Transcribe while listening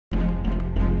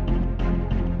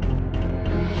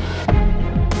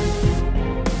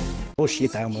Oh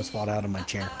shit, I almost fell out of my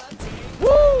chair.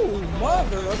 Woo!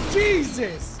 Mother of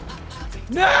Jesus!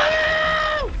 No!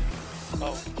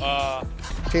 Oh,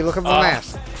 Okay, look at my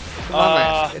mask. Look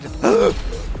at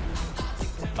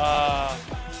my mask.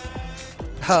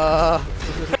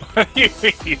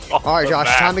 Alright,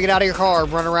 Josh, time to get out of your car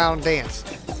and run around and dance.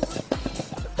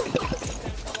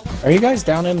 Are you guys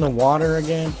down in the water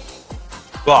again?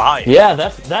 well, hi. Yeah,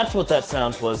 that's what that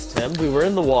sound was, Tim. We were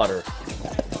in the water.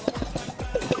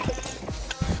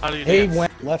 How do you He dance?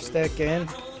 went left stick in,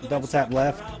 double tap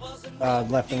left,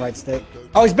 left and right stick.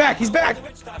 Oh, he's back! He's back!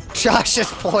 Josh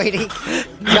is pointing.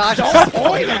 Josh, Don't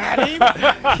point at him!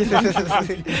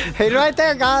 he's right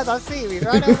there, guys. I see him. He's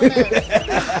right over there.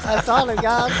 I saw him,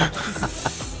 guys.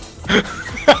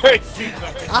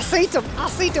 I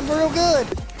seen him real good.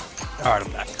 Alright,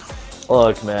 I'm back.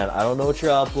 Look, man, I don't know what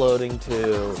you're uploading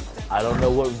to. I don't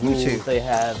know what rules YouTube. they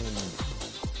have.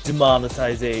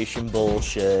 Demonetization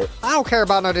bullshit. I don't care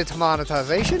about no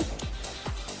demonetization.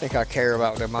 I think I care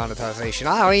about demonetization.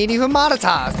 I ain't even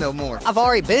monetized no more. I've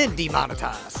already been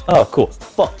demonetized. Oh, cool.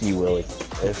 Fuck you, Willie.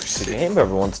 If the game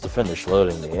ever wants to finish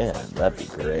loading me in, that'd be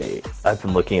great. I've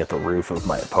been looking at the roof of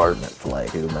my apartment for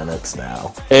like 2 minutes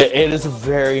now. It is a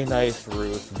very nice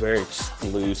roof, very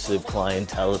exclusive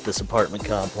clientele at this apartment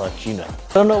complex, you know.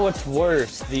 I don't know what's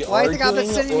worse, the Why do you think I've been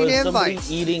arguing sending you or the somebody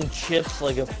invites? eating chips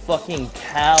like a fucking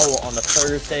cow on a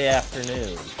Thursday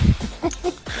afternoon.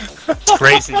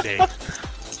 Crazy day.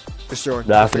 Just Jordan.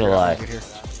 Not gonna Figure out how lie. to get here.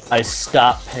 I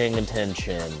stopped paying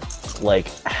attention like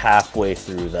halfway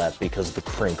through that because of the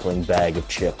crinkling bag of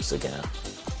chips again.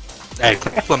 Hey,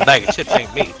 one bag of chips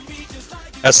ain't me.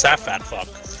 That's that fat fuck.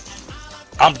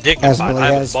 I'm dignified. Asmily I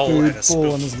have has a bowl food and a full in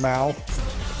spoon. his mouth.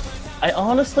 I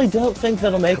honestly don't think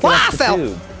that'll make it Wow, up I fell. the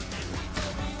tube.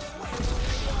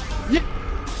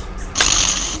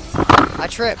 I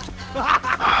tripped.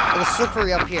 It was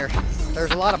slippery up here.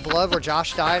 There's a lot of blood where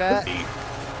Josh died at.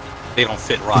 They don't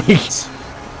fit rockets.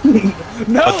 No,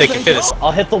 But they can fit us.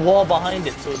 I'll hit the wall behind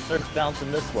it so it starts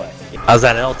bouncing this way. How's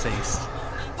that L taste?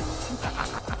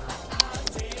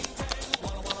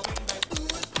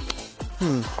 A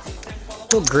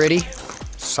little gritty,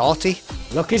 salty.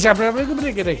 Look, he's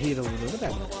gonna get a heat a little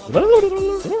bit.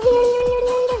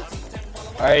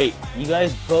 Alright, you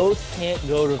guys both can't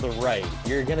go to the right.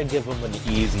 You're gonna give them an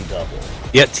easy double.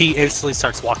 Yet T instantly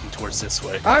starts walking towards this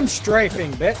way. I'm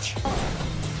strafing, bitch.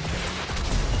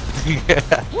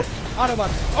 Autobot.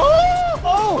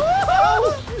 Oh!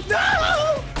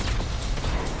 No!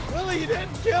 Willie, you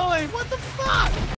didn't kill him. What the fuck?